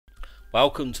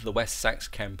Welcome to the West Saxe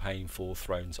campaign for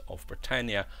Thrones of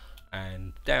Britannia,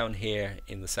 and down here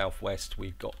in the southwest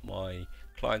we've got my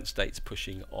client states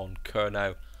pushing on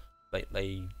Cerneu.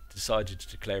 They decided to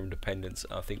declare independence.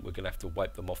 I think we're going to have to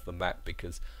wipe them off the map,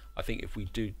 because I think if we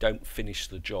don't finish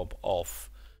the job off,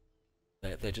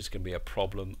 they're just going to be a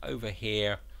problem. Over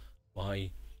here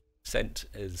my Cent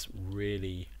has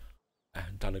really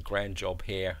done a grand job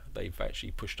here. They've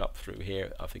actually pushed up through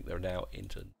here. I think they're now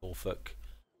into Norfolk,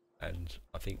 and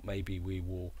I think maybe we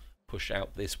will push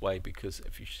out this way, because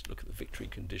if you look at the victory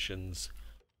conditions,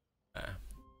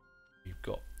 we've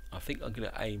got, I think I'm going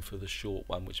to aim for the short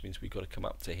one, which means we've got to come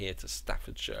up to here to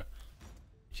Staffordshire,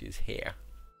 which is here.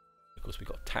 Of course, we've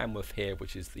got Tamworth here,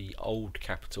 which is the old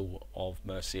capital of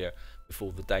Mercia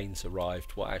before the Danes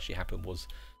arrived. What actually happened was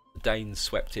the Danes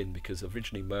swept in, because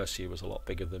originally Mercia was a lot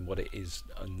bigger than what it is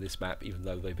on this map, even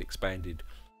though they've expanded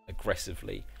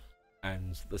aggressively.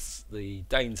 And the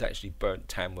Danes actually burnt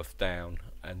Tamworth down,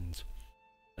 and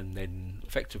then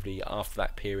effectively after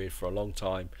that period, for a long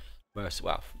time, Mercia,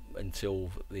 well, until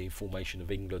the formation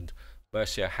of England,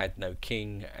 Mercia had no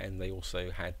king, and they also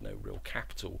had no real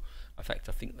capital. In fact,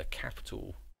 I think the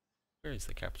capital, where is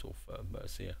the capital for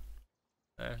Mercia?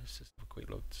 Let's just have a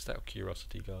quick look, just out of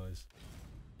curiosity, guys.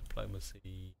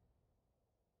 Diplomacy.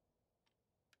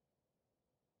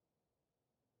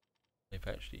 They've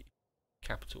actually,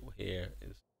 capital here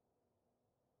is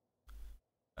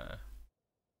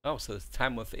oh, so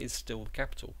Tamworth is still the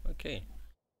capital. Okay,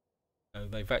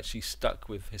 they've actually stuck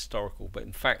with historical, but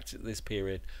in fact at this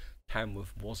period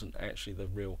Tamworth wasn't actually the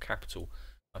real capital.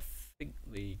 I think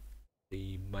the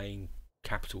main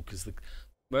capital, because the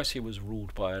Mercia was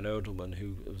ruled by an earlman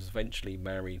who was eventually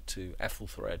married to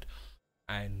Ethelthred,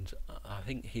 and I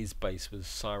think his base was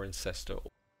Cirencester.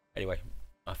 Anyway,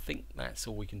 I think that's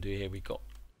all we can do here. We got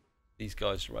these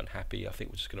guys are unhappy. I think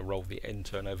we're just going to roll the end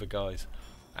turnover, guys,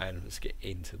 and let's get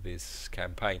into this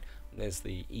campaign. And there's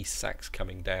the East Saxe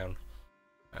coming down.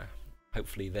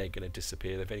 Hopefully they're going to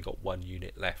disappear. They've only got one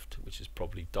unit left, which is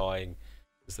probably dying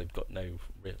because they've got no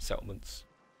real settlements.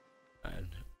 And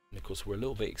of course we're a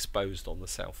little bit exposed on the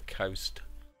south coast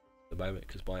at the moment,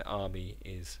 because my army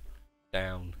is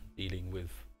down dealing with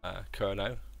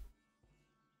Cerneu.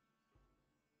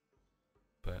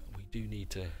 But we do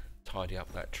need to tidy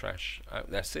up that trash.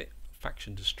 That's it.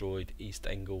 Faction destroyed, East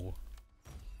Angle,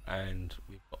 and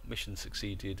we've got mission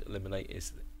succeeded. Eliminate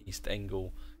is East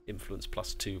Angle, influence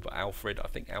 +2. But Alfred, I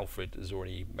think Alfred is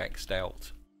already maxed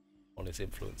out on his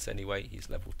influence anyway. He's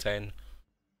level 10,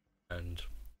 and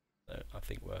I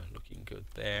think we're looking good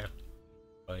there.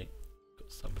 Right,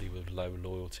 got somebody with low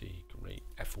loyalty. Great,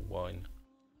 Ethelwine.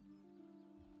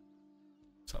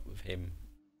 What's up with him?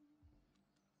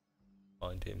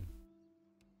 Find him.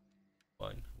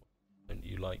 Fine. Don't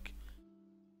you like?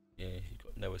 Yeah, he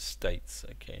got no estates.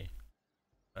 Okay.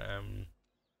 You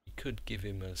could give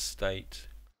him an estate.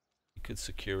 You could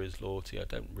secure his loyalty. I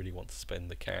don't really want to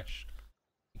spend the cash.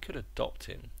 You could adopt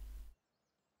him.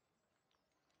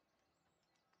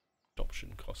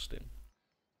 Adoption cost him.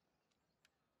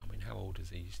 I mean, how old is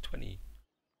he? He's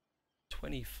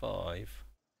 25.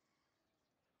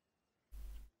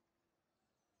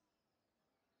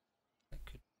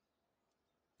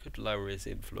 Could lower his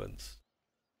influence,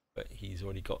 but he's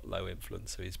already got low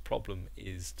influence, so his problem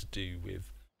is to do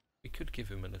with, we could give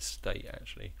him an estate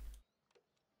actually.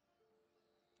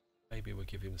 Maybe we'll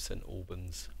give him St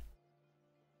Albans.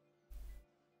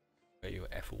 Where you're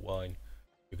Ethelwine,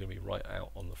 you're going to be right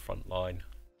out on the front line,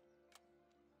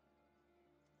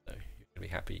 so you're going to be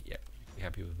happy. Yeah, you're going to be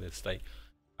happy with the estate.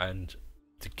 And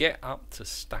to get up to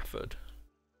Stafford,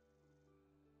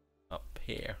 up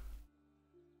here,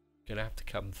 gonna have to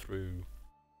come through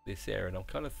this area, and I'm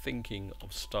kind of thinking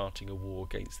of starting a war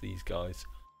against these guys,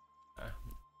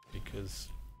 because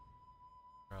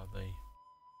where are they?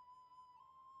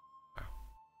 Wow.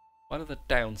 One of the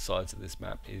downsides of this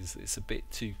map is it's a bit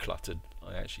too cluttered.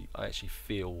 I actually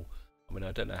feel, I mean,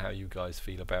 I don't know how you guys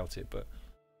feel about it, but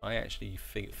I actually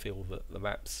feel that the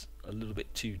map's a little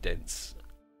bit too dense,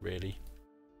 really.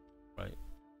 Right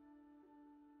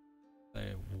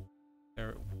there,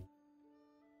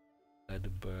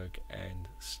 Edinburgh and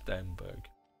Stanberg.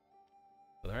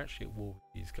 So they're actually at war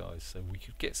with these guys, so we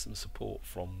could get some support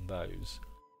from those.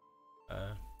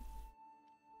 I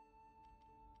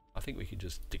think we could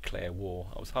just declare war.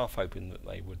 I was half hoping that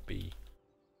they would be,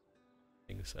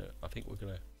 so I think we're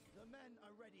gonna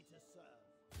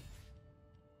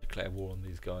declare war on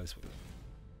these guys.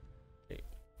 I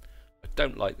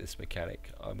don't like this mechanic.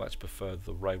 I much prefer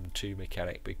the Rome 2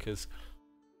 mechanic, because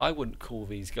I wouldn't call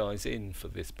these guys in for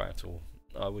this battle.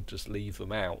 I would just leave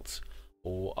them out,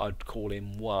 or I'd call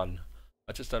in one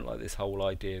I just don't like this whole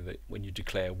idea that when you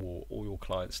declare war, all your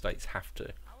client states have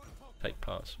to take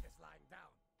part.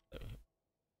 So,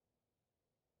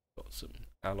 got some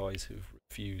allies who've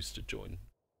refused to join.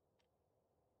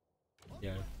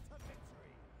 Yeah.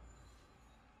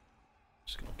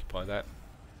 Just going to occupy that.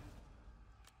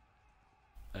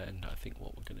 And I think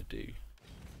what we're going to do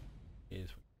is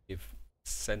give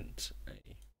Cent a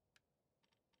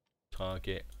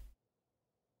target.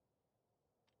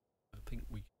 I think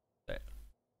we set.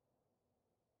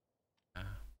 Going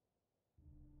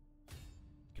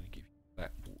to give you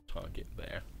that war target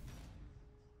there,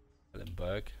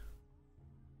 Hellenberg,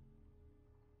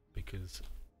 because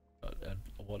I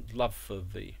want love for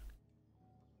the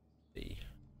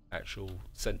actual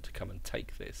Cent to come and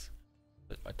take this,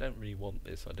 but I don't really want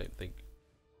this. I don't think,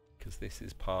 because this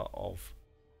is part of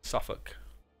Suffolk.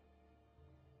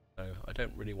 So I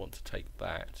don't really want to take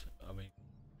that. I mean,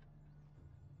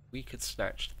 we could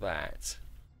snatch that,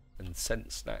 and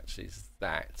Cent snatches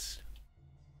that.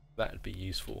 That'd be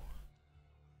useful.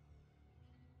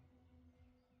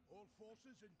 All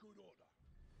forces in good order.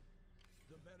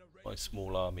 The men are ready. My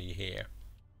small army here.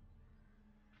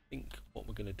 I think what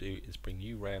we're going to do is bring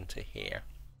you round to here.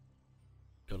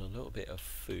 Got a little bit of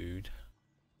food.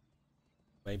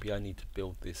 Maybe I need to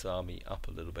build this army up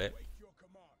a little bit.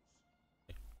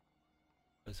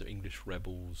 Those are English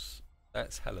rebels.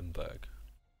 That's Hellenberg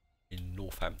in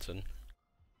Northampton.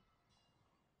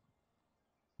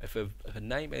 If a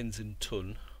name ends in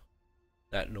Tun,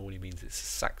 that normally means it's a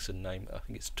Saxon name. I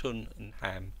think it's Tun and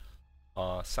Ham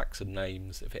are Saxon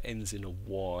names. If it ends in a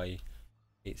Y,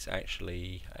 it's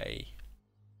actually a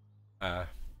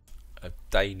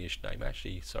Danish name.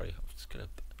 Actually, sorry, I'm just gonna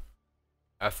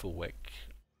Ethelwick.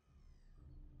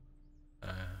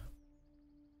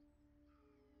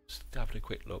 Just having a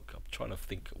quick look. I'm trying to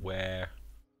think where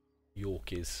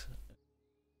York is.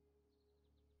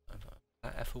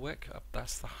 Ethelwick?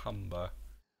 That's the Humber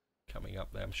coming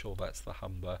up there. I'm sure that's the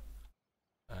Humber.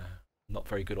 Not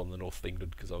very good on the north of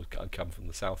England because I come from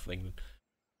the south of England.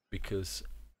 Because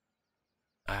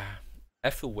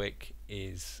Ethelwick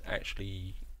is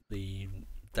actually the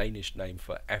Danish name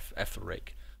for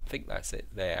Ethelric. I think that's it.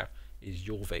 There is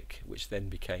Jorvik, which then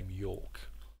became York.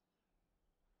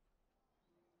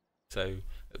 So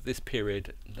at this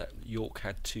period, that York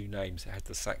had two names. It had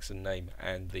the Saxon name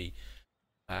and the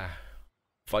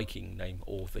Viking name,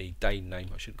 or the Dane name.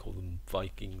 I shouldn't call them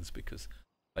Vikings because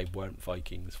they weren't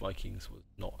Vikings. Vikings was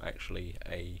not actually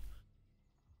a,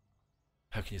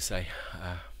 how can you say,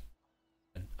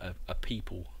 a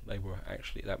people. They were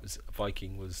actually, that was,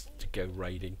 Viking was to go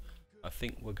raiding. I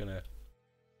think we're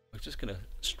just gonna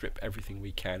strip everything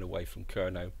we can away from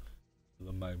Cerneu for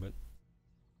the moment.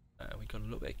 We've got a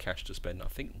little bit of cash to spend. I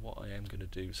think what I am going to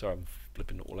do, sorry I'm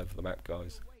flipping all over the map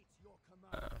guys.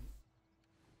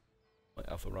 My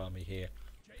other army here.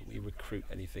 Can we recruit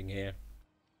anything here?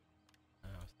 I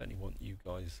certainly want you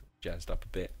guys jazzed up a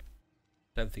bit.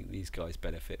 Don't think these guys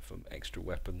benefit from extra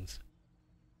weapons.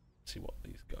 Let's see what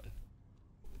these guys.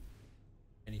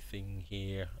 Anything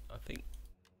here? I think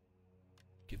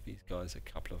give these guys a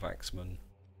couple of axemen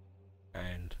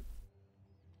and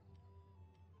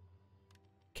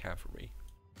cavalry.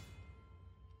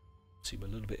 See a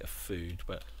little bit of food,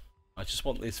 but I just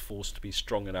want this force to be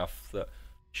strong enough that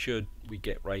should we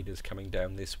get raiders coming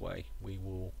down this way, we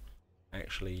will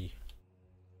actually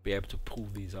be able to pull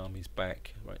these armies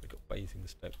back. Right, we've got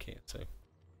Basingstoke here, so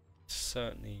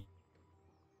certainly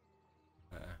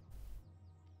a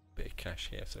bit of cash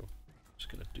here, so I'm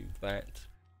just going to do that.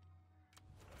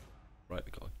 Right,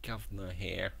 we've got a governor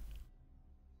here.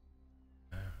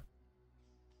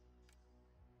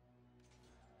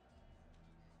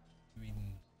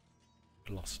 In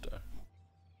Gloucester.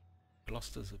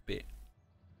 Gloucester's a bit.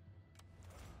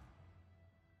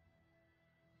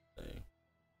 So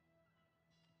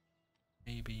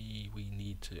maybe we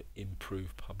need to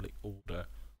improve public order.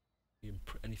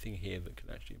 Anything here that can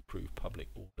actually improve public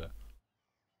order.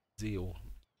 Zeal.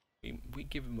 We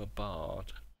give him a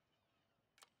bard.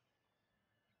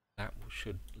 That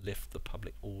should lift the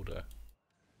public order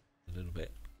a little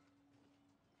bit.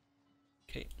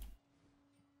 Okay.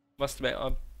 Must admit,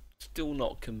 I'm still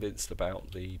not convinced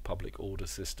about the public order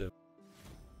system.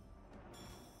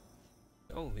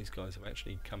 Oh, these guys have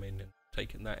actually come in and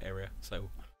taken that area,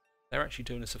 so they're actually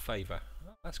doing us a favour.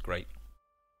 Oh, that's great.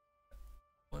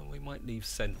 Well, we might leave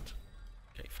Cent.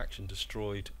 Okay, faction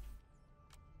destroyed.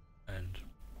 And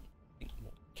I think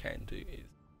what we can do is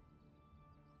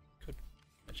could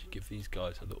actually give these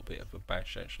guys a little bit of a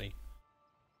bash. Actually,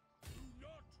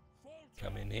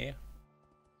 come in here.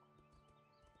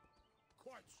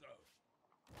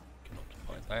 Can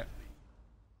occupy that.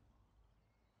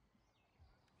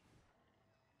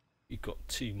 we've got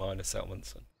 2 minor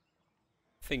settlements. And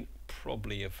I think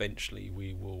probably eventually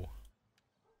we will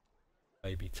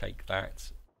maybe take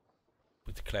that.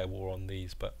 We'll declare war on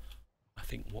these, but I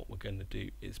think what we're going to do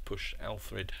is push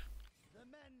Alfred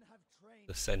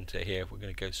the centre here. We're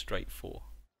going to go straight for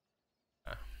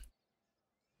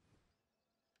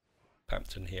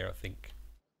Hampton here. I think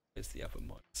is the other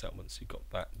minor settlements. You've got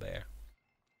that there,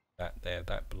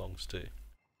 that belongs to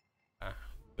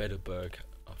Bederberg.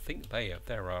 I think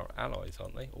they're our allies,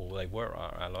 aren't they? Or they were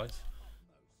our allies.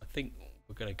 I think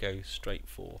we're going to go straight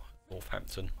for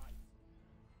Northampton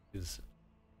because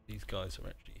these guys are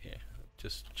actually here.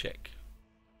 Just check.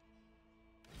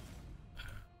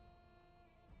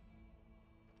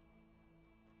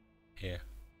 Here.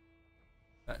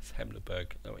 That's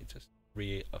Hemleberg. No, we just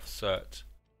reassert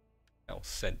our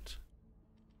scent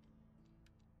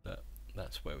that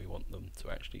that's where we want them to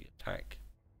actually attack.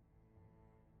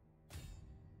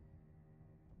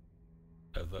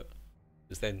 So that,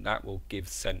 because then that will give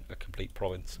Scent a complete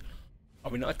province. I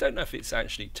mean, I don't know if it's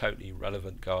actually totally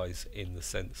relevant, guys, in the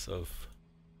sense of,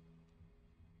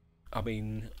 I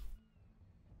mean,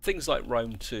 things like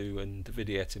Rome 2 and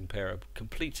Dividia et Impera,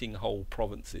 completing whole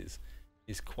provinces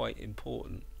is quite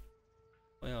important.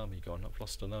 My army gone, I've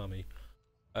lost an army.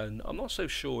 And I'm not so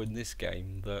sure in this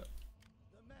game that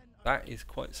that is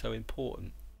quite so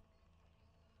important.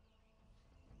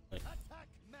 Right.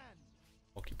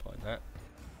 Occupy that.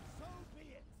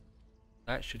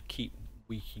 That should keep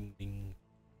weakening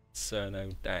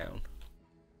Cerneu down.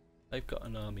 They've got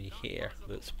an army here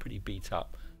that's pretty beat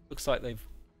up. Looks like they've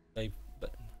like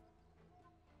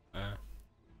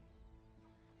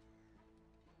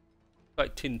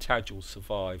Tintagel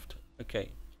survived.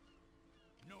 Okay,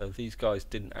 so these guys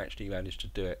didn't actually manage to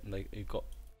do it, and they got.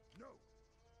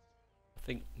 I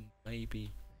think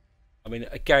maybe. I mean,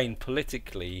 again,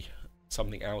 politically,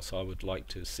 something else I would like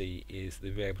to see is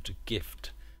they'll be able to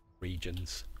gift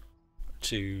regions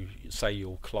to, say,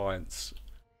 your clients,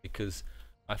 because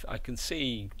I can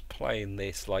see playing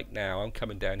this like now. I'm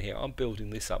coming down here, I'm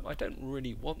building this up. I don't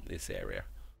really want this area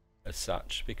as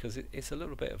such because it's a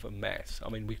little bit of a mess. I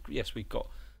mean, we've got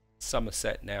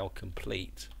Somerset now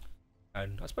complete,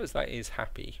 and I suppose that is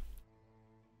happy,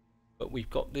 but we've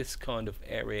got this kind of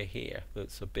area here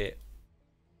that's a bit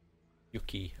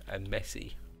yucky and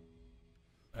messy.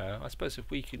 I suppose if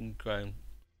we can grow,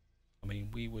 I mean,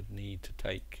 we would need to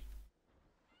take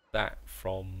that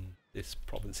from this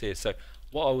province here. So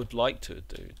what I would like to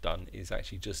do done is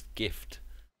actually just gift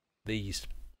these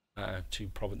 2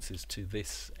 provinces to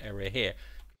this area here.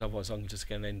 Otherwise, I'm just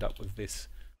going to end up with this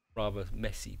rather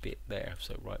messy bit there.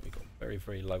 So right, we've got very,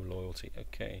 very low loyalty.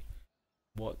 Okay,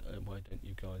 what? Why don't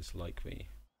you guys like me?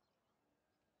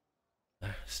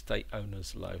 State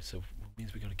owners low, so it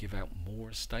means we've got to give out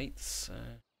more estates.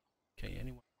 Okay,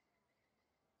 anyway.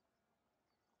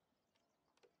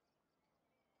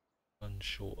 One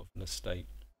short of an estate.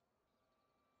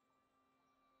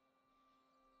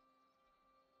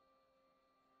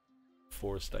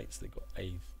 Four estates, they've got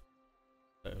 8.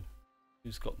 So,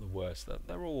 who's got the worst?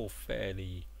 They're all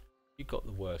fairly. You've got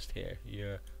the worst here.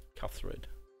 You're Cuthred.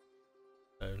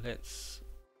 So let's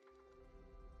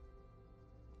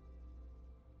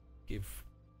give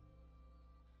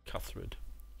Cuthred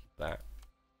that.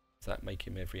 Does that make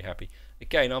him very happy?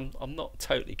 Again, I'm not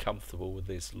totally comfortable with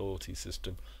this loyalty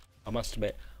system. I must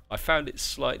admit, I found it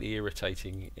slightly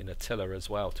irritating in Attila as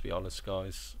well, to be honest,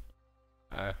 guys.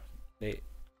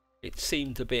 It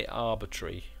seemed a bit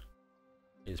arbitrary,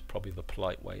 is probably the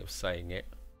polite way of saying it.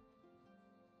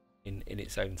 In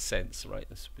its own sense, right?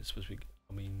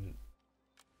 I mean,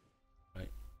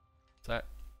 right? That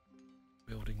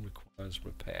building requires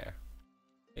repair.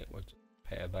 It would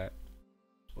repair that.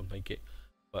 We'll make it.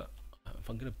 But if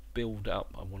I'm going to build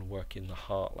up, I want to work in the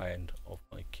heartland of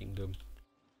my kingdom.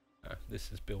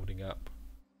 This is building up.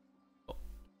 Got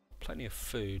plenty of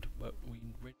food, but we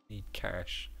really need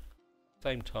cash.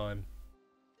 Same time,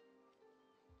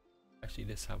 actually,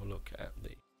 let's have a look at the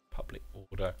public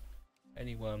order.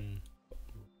 Anyone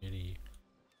really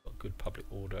got good public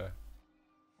order?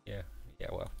 Yeah.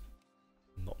 Well,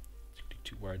 I'm not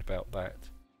too worried about that.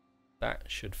 That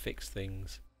should fix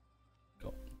things.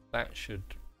 That should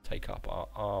take up our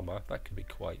armor. That could be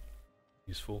quite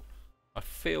useful. I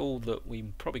feel that we're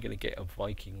probably going to get a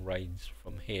Viking raids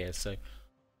from here, so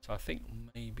I think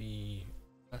maybe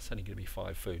that's only going to be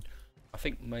 5 food. I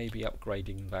think maybe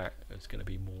upgrading that is going to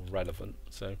be more relevant.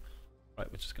 So, right,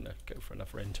 we're just going to go for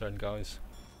another end turn, guys.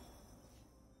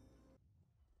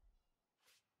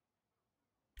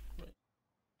 Right.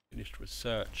 Finished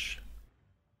research.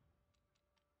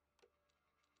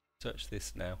 Search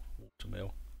this now.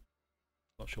 Watermill.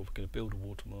 Not sure if we're going to build a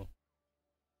watermill.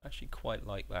 Actually quite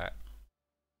like that.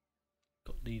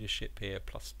 Got leadership here,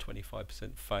 plus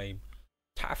 25% fame.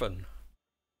 Tavern.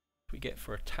 What do we get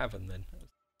for a tavern then?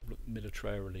 Look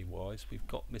militarily wise. We've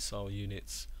got missile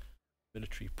units,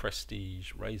 military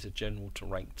prestige, raise a general to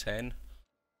rank 10.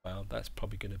 Well, that's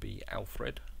probably going to be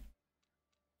Alfred.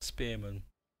 Spearman.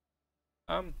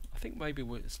 I think maybe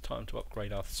it's time to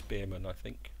upgrade our spearman, I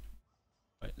think.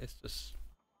 Right, let's just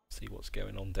see what's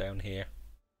going on down here.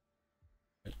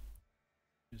 Right.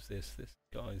 Who's this? This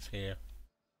guy's here.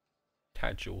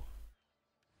 Tadjil.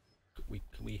 Can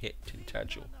we hit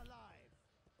Tintagel?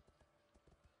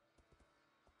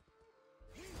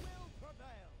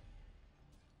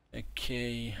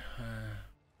 Okay.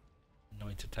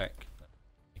 Night attack. Doesn't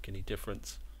make any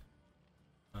difference.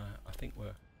 I think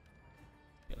we're,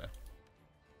 you know,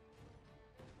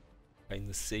 playing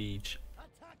the siege.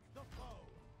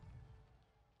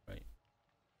 Right.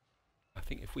 I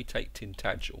think if we take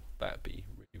Tintagel, that'd be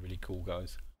really, really cool,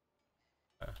 guys.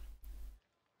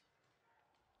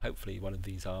 Hopefully one of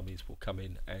these armies will come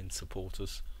in and support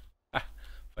us.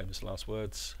 Famous last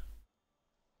words.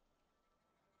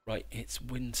 Right, it's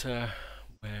winter.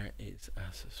 Where is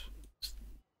an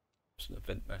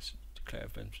event message? Declare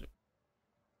event.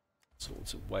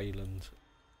 Swords of Wayland.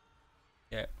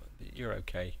 Yeah, you're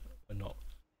okay. We're not.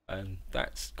 And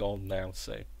that's gone now,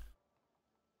 so.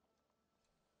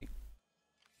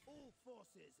 All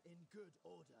forces in good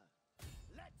order.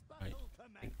 Let Right. battle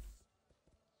commence.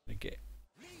 We get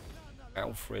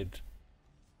Alfred.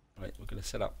 Right, we're going to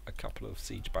set up a couple of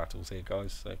siege battles here,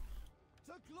 guys. So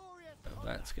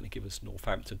that's going to give us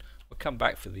Northampton. We'll come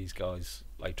back for these guys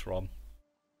later on,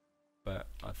 but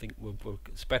I think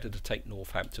it's better to take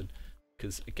Northampton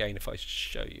because, again, if I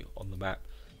show you on the map,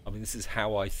 I mean, this is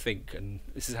how I think, and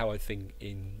this is how I think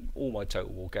in all my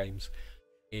Total War games,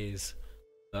 is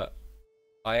that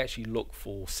I actually look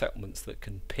for settlements that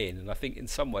can pin, and I think in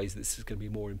some ways this is going to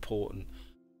be more important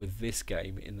with this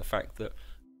game in the fact that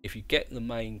if you get the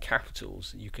main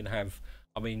capitals, you can have,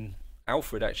 I mean,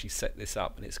 Alfred actually set this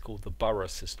up, and it's called the borough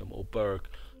system, or burg,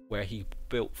 where he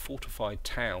built fortified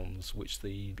towns which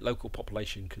the local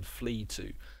population could flee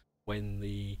to when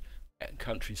the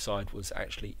countryside was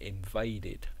actually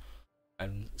invaded.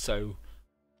 And so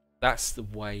that's the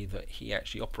way that he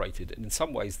actually operated, and in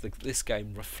some ways this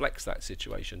game reflects that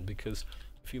situation, because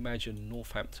if you imagine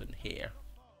Northampton here,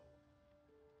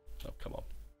 oh come on,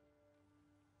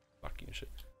 Buckinghamshire,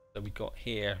 so we got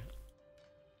here,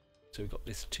 so we've got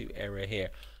this area here,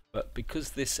 but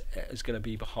because this is going to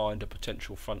be behind a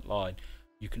potential front line,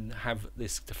 you can have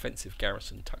this defensive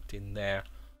garrison tucked in there.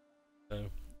 So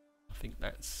I think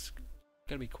that's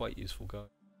going to be quite useful, guys.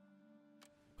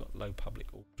 Got low public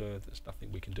order, there's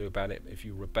nothing we can do about it. If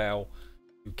you rebel,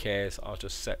 who cares? I'll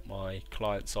just set my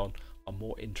clients on. I'm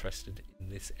more interested in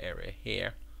this area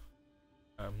here.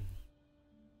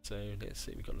 So let's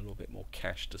see, we've got a little bit more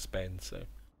cash to spend, so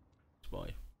it's my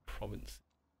province.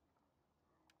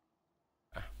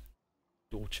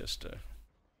 Dorchester.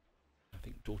 I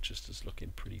think Dorchester's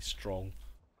looking pretty strong.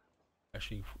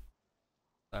 Actually,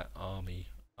 that army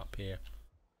up here,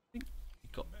 I think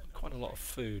we've got quite a lot of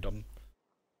food. I'm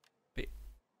a bit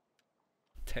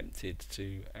tempted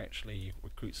to actually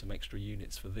recruit some extra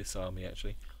units for this army,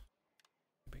 actually.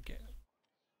 Maybe get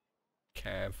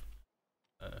Cav.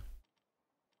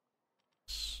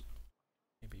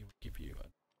 Maybe we'll give you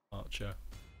an archer.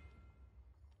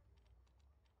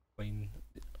 I mean,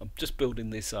 I'm just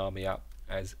building this army up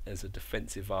as a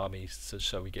defensive army,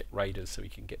 so we get raiders, so we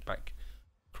can get back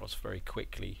across very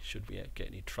quickly should we get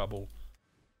any trouble.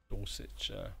 Dorset,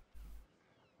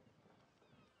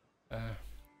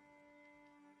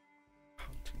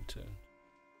 Huntington,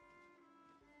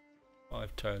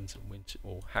 5 turns in Winter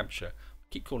or Hampshire. I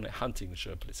keep calling it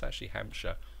Huntingshire, but it's actually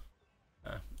Hampshire.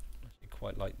 I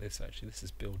quite like this. Actually, this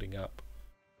is building up.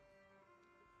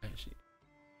 Actually,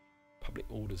 public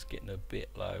order's getting a bit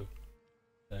low,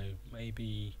 so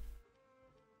maybe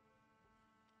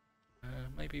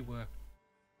we'll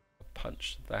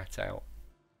punch that out,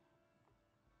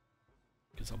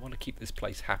 because I want to keep this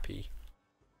place happy.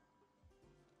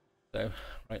 So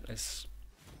right, let's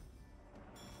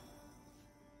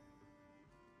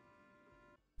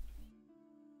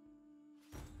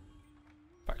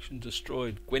faction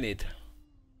destroyed. Gwynedd,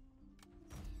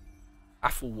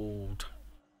 Athelwald.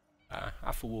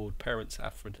 Athelwald, parents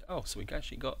Alfred. Oh, so we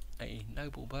actually got a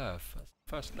noble birth. That's the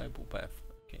first noble birth.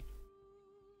 Okay.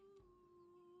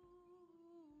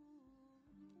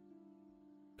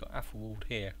 Got Athelwald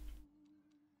here.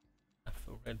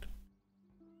 Athelred.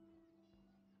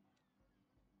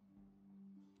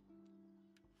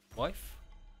 Wife?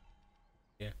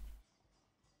 Yeah.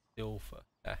 Ilfa.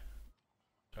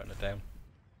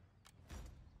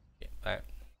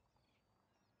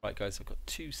 guys, I've got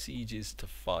 2 sieges to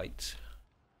fight.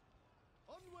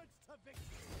 Onwards to victory.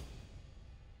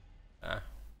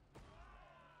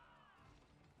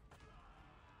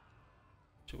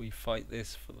 Shall we fight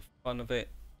this for the fun of it?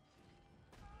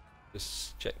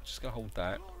 Just check, just gonna hold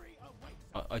that. Glory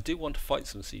awaits I do want to fight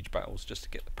some siege battles just to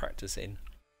get the practice in,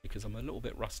 because I'm a little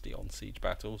bit rusty on siege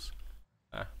battles.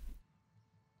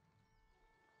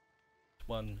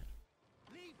 One.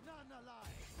 Leave none alive.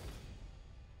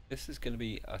 This is going to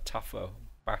be a tougher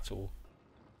battle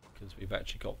because we've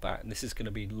actually got that, and this is going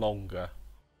to be longer.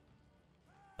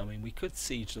 I mean, we could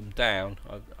siege them down.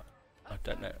 I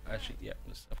don't know. Actually, yeah,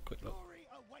 let's have a quick look. Glory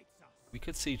awaits us. We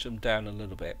could siege them down a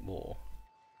little bit more.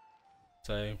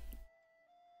 So,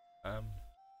 let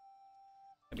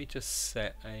me just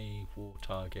set a war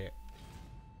target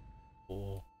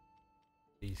for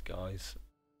these guys.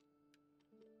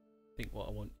 I think what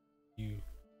I want you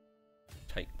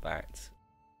to take that.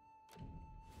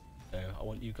 So I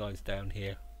want you guys down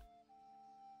here.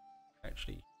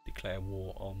 Actually declare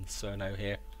war on Cerneu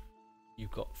here.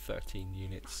 You've got 13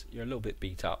 units. You're a little bit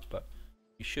beat up, but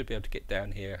you should be able to get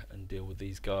down here and deal with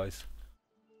these guys.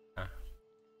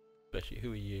 Especially,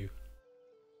 who are you?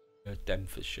 You're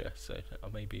Denfordshire, so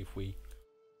maybe if we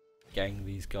gang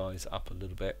these guys up a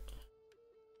little bit,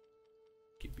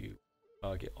 give you a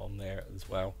target on there as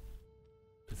well,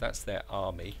 because that's their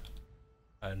army.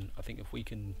 And I think if we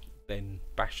can then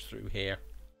bash through here,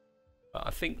 but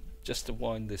I think just to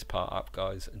wind this part up,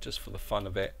 guys, and just for the fun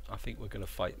of it, I think we're going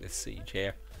to fight this siege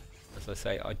here. As I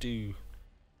say, I do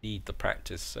need the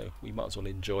practice, so we might as well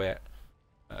enjoy it.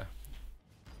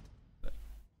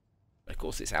 Of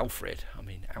course, it's Alfred. I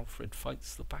mean, Alfred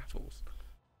fights the battles.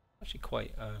 Actually,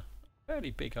 quite a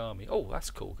fairly big army. Oh, that's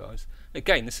cool, guys.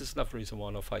 Again, this is another reason why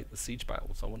I fight the siege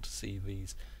battles. I want to see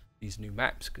these new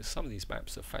maps, because some of these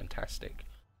maps are fantastic.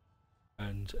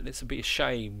 And it's a bit of a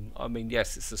shame. I mean,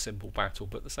 yes, it's a simple battle,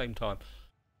 but at the same time,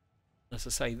 as I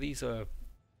say, these are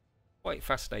quite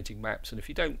fascinating maps. And if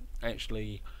you don't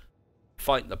actually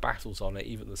fight the battles on it,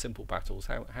 even the simple battles,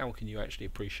 how can you actually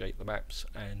appreciate the maps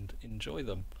and enjoy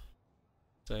them?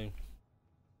 So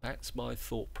that's my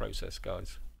thought process,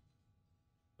 guys.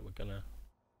 We're gonna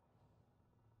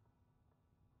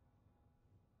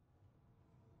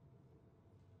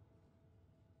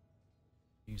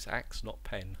use axe, not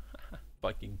pen.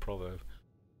 Viking proverb.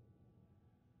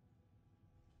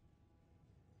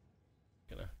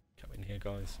 Gonna come in here,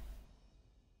 guys.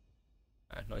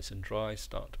 Nice and dry.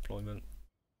 Start deployment.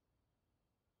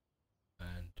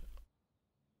 And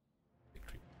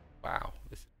victory. Wow,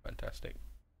 this is fantastic.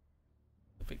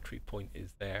 The victory point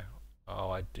is there.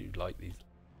 Oh, I do like these.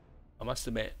 I must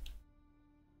admit,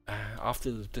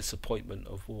 after the disappointment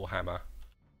of Warhammer,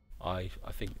 I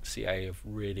think CA have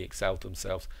really excelled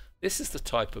themselves. This is the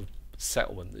type of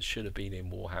settlement that should have been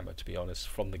in Warhammer, to be honest,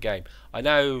 from the game. I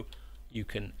know you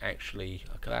can actually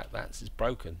look at that. That's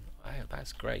broken. Oh,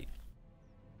 that's great.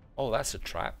 Oh, that's a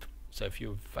trap. So if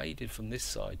you invaded from this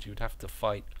side, you'd have to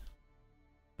fight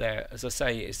there. As I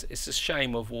say, it's a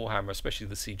shame of Warhammer, especially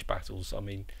the siege battles. I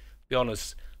mean, to be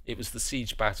honest, it was the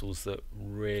siege battles that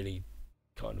really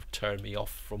kind of turned me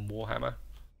off from Warhammer.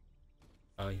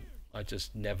 I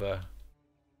just never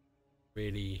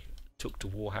really took to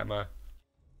Warhammer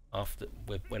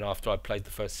after I played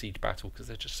the first siege battle, because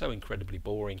they're just so incredibly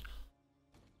boring.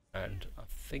 And I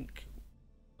think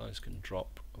you guys can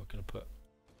drop. We're going to put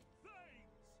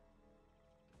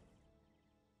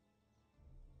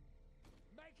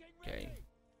okay.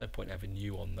 No point having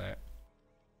you on that.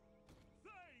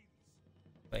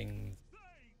 Things.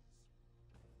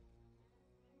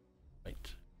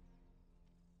 Right.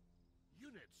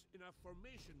 Units in a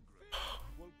formation group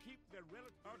will keep their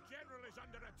relative. Our general is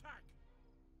under attack.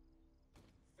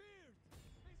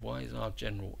 Why is our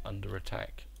general under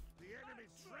attack? The enemy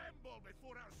tremble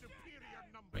before our superior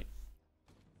numbers. Right.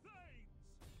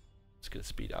 Let's get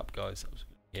speed up, guys. I was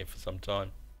here for some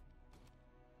time.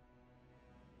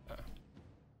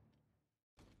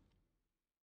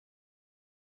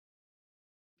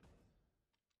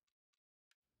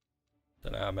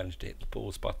 Don't know how I managed to hit the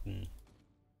pause button.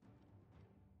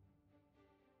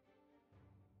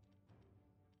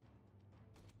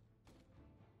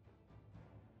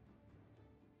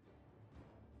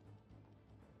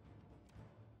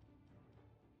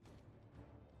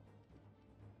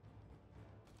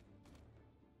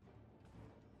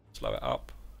 Slow it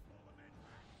up.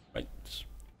 Right.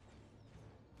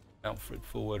 Alfred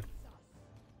forward.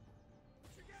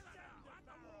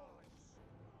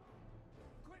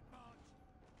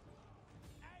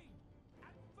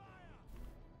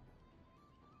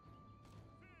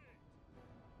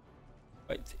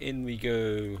 Right, in we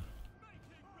go.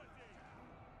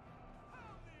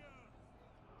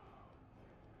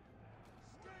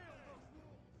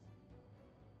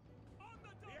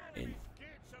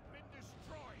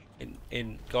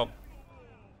 in, go on.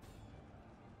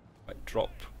 Right,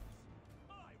 drop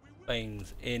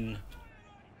planes in.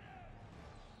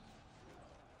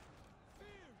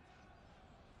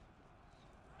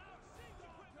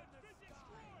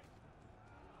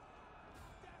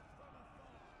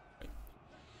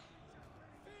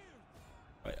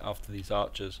 Right, after these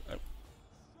archers. Oh.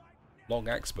 Long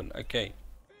axeman, okay.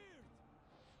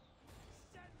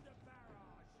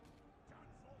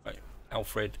 Right,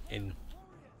 Alfred in.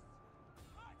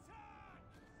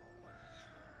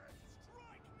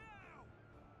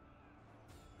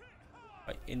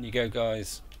 Right, in you go,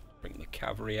 guys. Bring the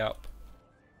cavalry up.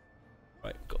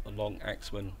 Right, we've got the long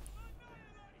axeman.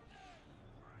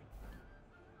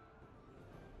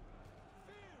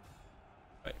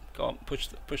 Right, go on, push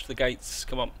the gates.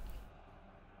 Come on.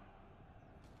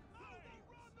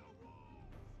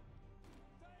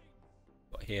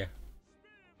 Got here.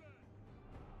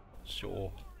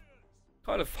 Sure.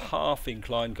 Kind of half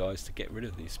inclined, guys, to get rid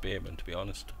of these spearmen, to be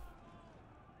honest.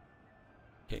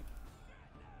 Okay.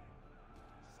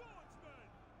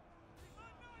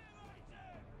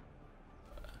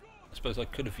 I suppose I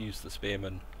could have used the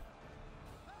spearmen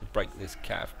to break this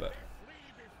cav, but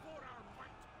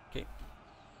okay.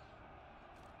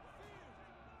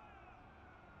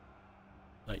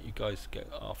 Now you guys go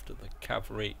after the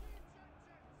cavalry.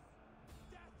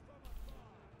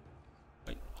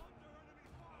 Right.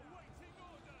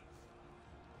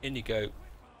 In you go.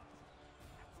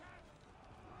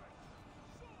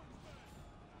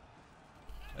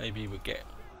 Maybe we get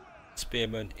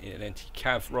spearmen in an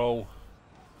anti-cav roll.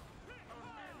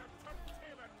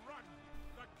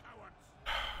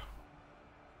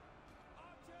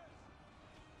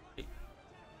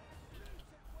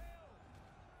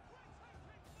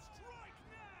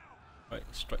 Right,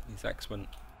 strike these axemen.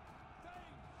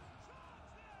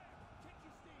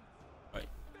 Right.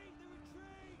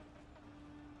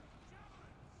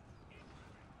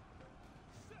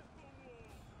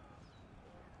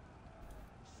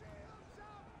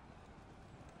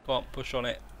 Come on, push on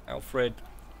it, Alfred.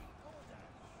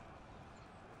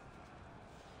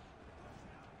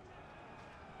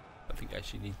 I think I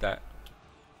actually need that.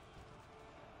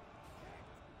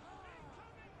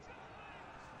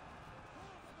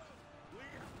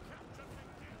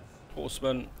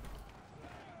 Horsemen.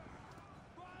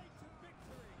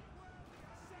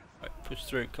 Right, push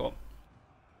through, come on.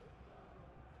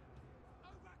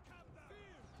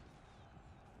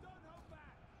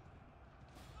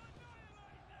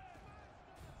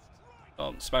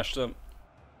 Come on, smash them.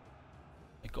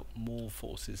 They got more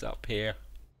forces up here.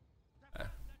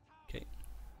 Okay.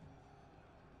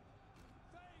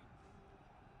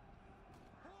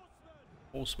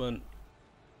 Horsemen.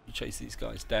 You chase these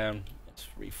guys down. Let's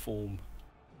reform.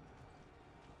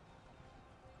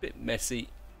 Bit messy.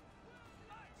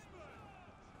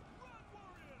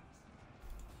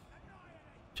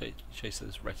 Chase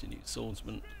those retinue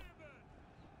swordsmen.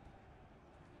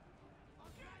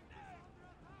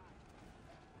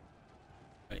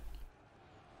 Right.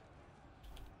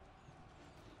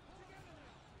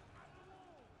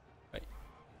 Right.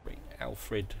 Bring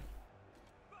Alfred.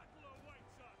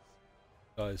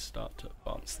 Guys start to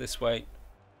advance this way.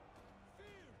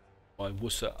 My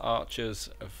Worcester archers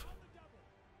have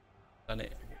done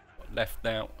it. Left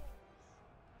now.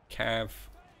 Cav.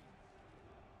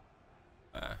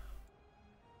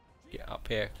 Get up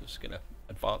here. Just gonna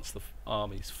advance the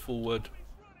armies forward.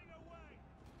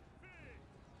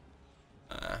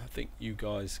 I think you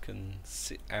guys can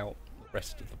sit out the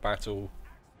rest of the battle.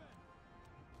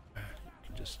 You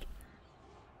can just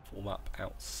form up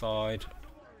outside.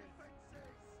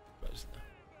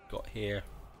 Got here.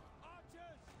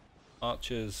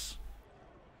 Archers,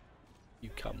 you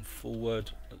come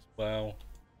forward as well.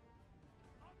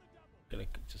 Gonna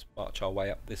just march our way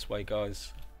up this way,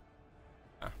 guys.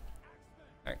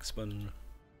 Axeman.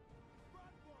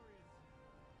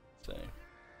 So,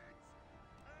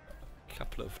 a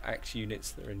couple of axe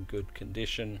units that are in good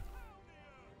condition.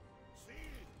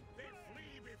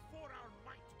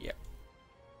 Yep.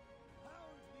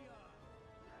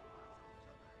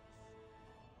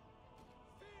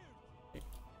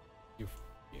 You're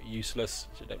useless,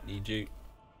 so I don't need you.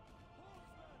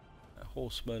 A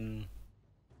horseman.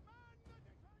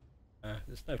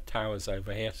 There's no towers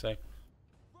over here, so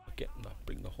I'll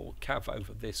bring the whole cav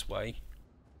over this way.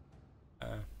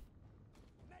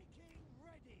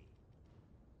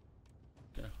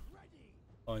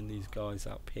 Find these guys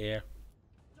up here.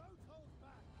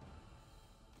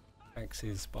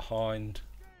 Axes behind.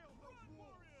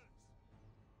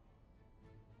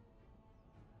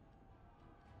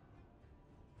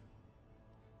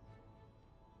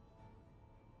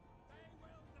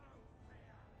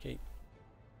 Okay.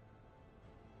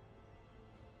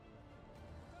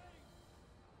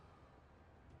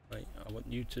 Right, I want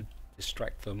you to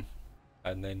distract them,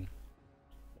 and then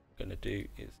what we're going to do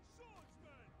is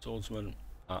swordsman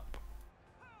up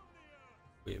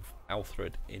with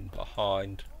Alfred in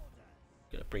behind.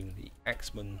 Going to bring the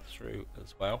axeman through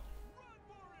as well.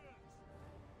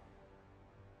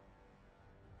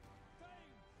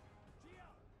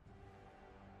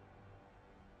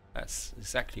 That's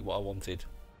exactly what I wanted.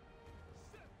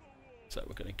 So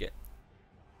we're going to get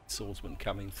swordsman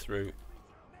coming through,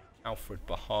 Alfred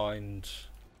behind,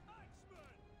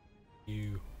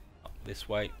 you up this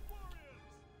way.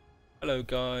 Hello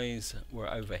guys, we're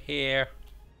over here.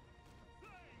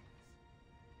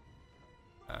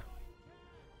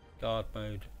 Guard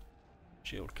mode,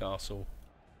 shield castle.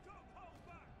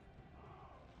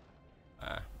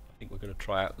 I think we're going to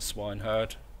try out the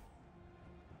swineherd.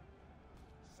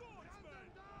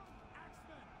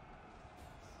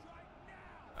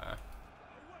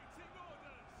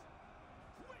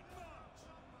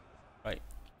 Right,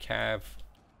 Cav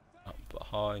up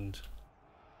behind.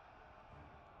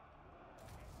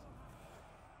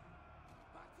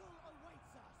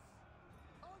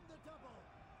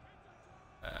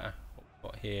 What we've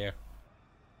got here,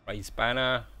 raise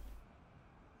banner.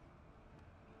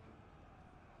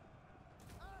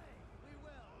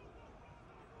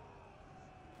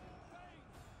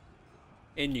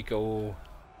 In you go.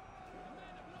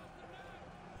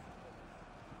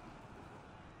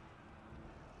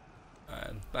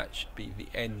 And that should be the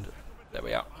end. There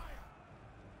we are.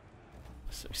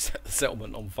 So we set the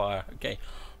settlement on fire. Okay.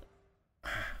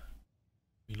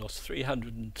 We lost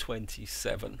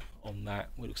 327 on that.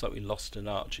 It looks like we lost an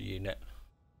archer unit.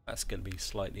 That's going to be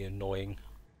slightly annoying.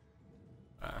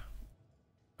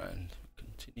 And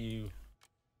continue.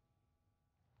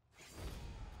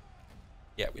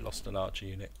 Yeah, we lost an archer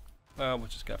unit. Well, we're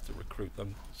just going to have to recruit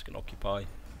them. It's going to occupy.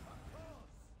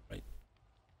 Right.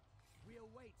 We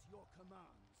await your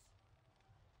commands.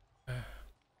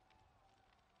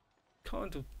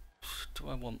 Kind of. Do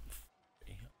I want?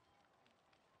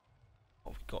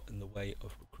 What we've got in the way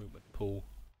of recruitment pool?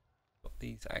 Got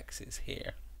these axes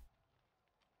here.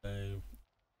 So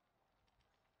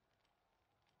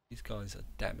these guys are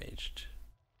damaged.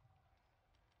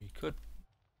 We could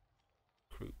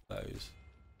recruit those,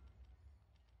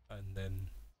 and then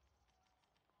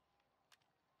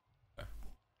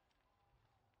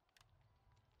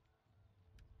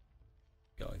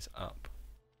guys up.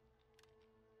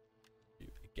 Do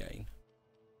it again.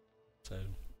 So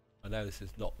I know this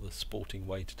is not the sporting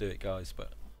way to do it, guys,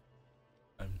 but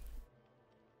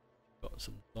got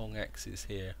some long axes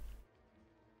here.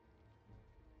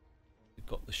 We've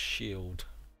got the shield,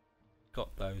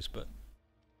 got those, but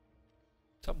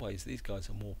in some ways these guys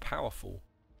are more powerful.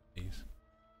 These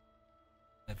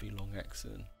heavy long axe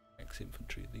and axe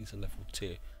infantry. These are level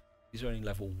 2. These are only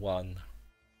level 1.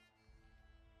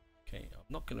 Okay, I'm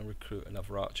not going to recruit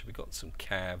another archer. We've got some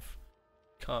cav.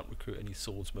 Can't recruit any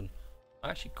swordsmen.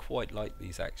 I actually quite like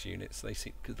these axe units. They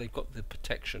seem, because they've got the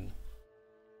protection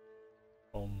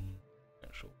from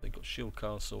actual. They've got shield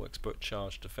castle, expert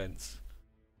charge, defense.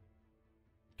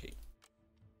 Okay,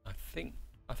 I think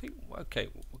okay.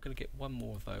 We're going to get one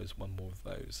more of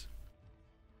those.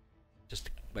 Just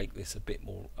to make this a bit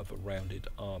more of a rounded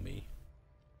army.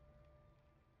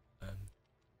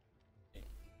 Okay.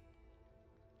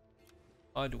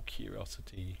 Idle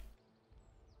curiosity.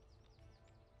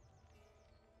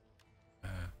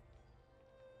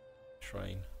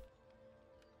 Train.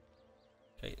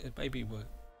 Okay, maybe we're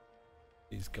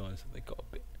these guys. They got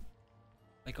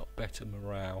better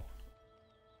morale.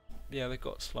 Yeah, they've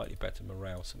got slightly better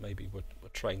morale, so maybe we'll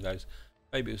train those.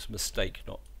 Maybe it was a mistake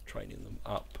not training them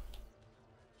up.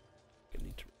 We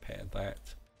need to repair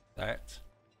that,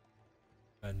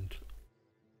 and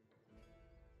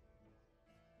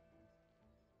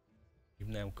you've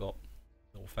now got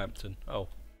Northampton. Oh,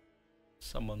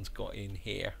 someone's got in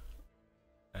here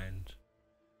and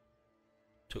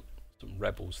took some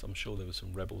rebels. I'm sure there were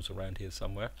some rebels around here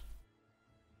somewhere.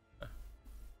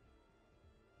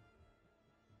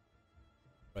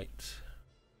 Right,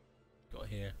 got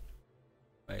here.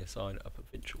 May assign a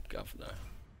provincial governor.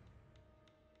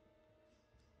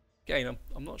 Again,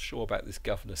 I'm not sure about this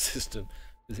governor system,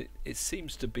 because it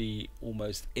seems to be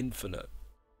almost infinite,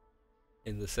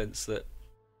 in the sense that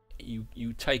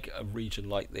you take a region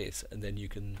like this and then you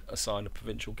can assign a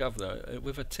provincial governor.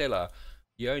 With Attila,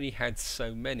 you only had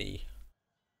so many,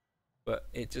 but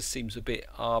it just seems a bit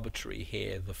arbitrary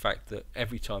here, the fact that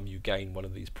every time you gain one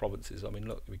of these provinces, I mean,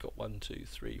 look, we've got 1, 2,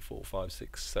 3, 4, 5,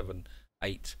 6, 7,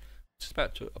 8. Just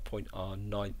about to appoint our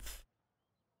 9th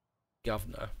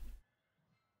governor,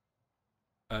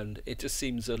 and it just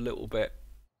seems a little bit.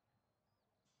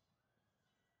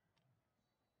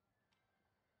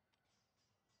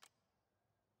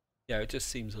 Yeah, it just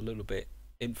seems a little bit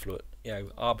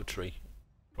arbitrary,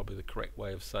 probably the correct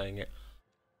way of saying it.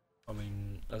 I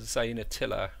mean, as I say, in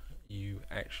Attila, you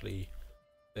actually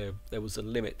there was a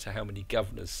limit to how many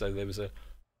governors, so there was a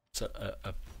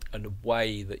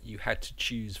way that you had to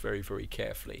choose very, very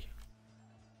carefully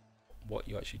what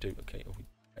you actually do. Okay, we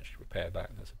actually repair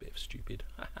that. That's a bit stupid.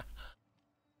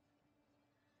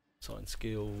 Science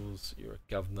skills. You're a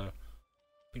governor.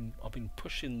 I've been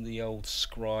pushing the old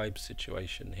scribe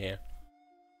situation here.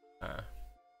 Kind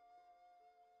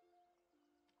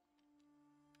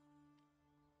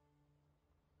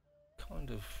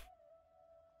of.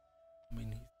 I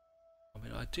mean,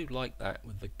 I do like that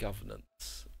with the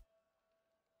governance,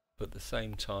 but at the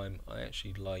same time, I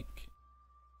actually like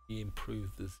he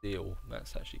improved the zeal.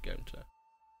 That's actually going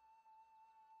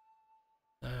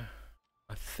to.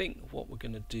 I think what we're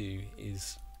going to do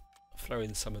is throw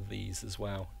in some of these as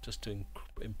well, just to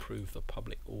improve the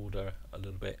public order a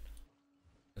little bit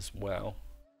as well.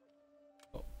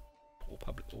 Got poor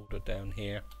public order down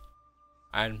here.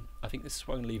 And I think this is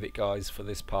where I'm going to leave it, guys, for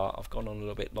this part. I've gone on a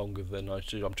little bit longer than I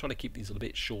should. I'm trying to keep these a little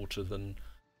bit shorter than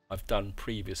I've done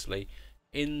previously.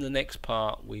 In the next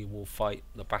part, we will fight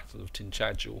the Battle of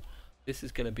Tinchadjul. This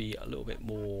is going to be a little bit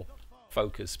more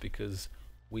focused because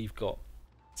we've got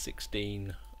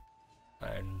 16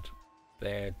 and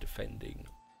they're defending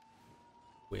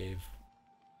with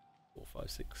 4, 5,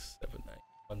 6, 7, 8.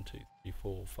 1, 2, 3,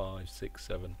 4, 5, 6,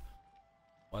 7.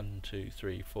 1, 2,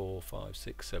 3, 4, 5,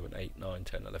 6, 7, 8, 9,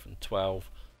 10, 11, 12.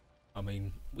 I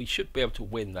mean, we should be able to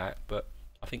win that, but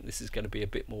I think this is going to be a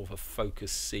bit more of a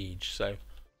focused siege, so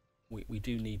we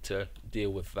do need to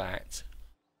deal with that.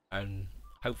 And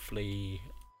hopefully,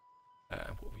 what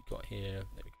have we got here?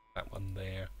 That one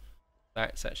there.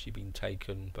 That's actually been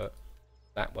taken, but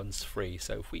that one's free.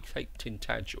 So if we take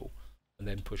Tinchadjul and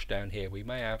then push down here, we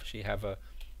may actually have a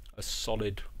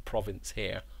solid province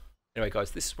here. Anyway,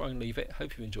 guys, this is where I'm going to leave it.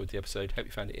 Hope you enjoyed the episode. Hope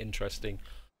you found it interesting.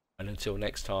 And until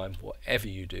next time, whatever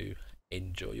you do,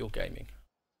 enjoy your gaming.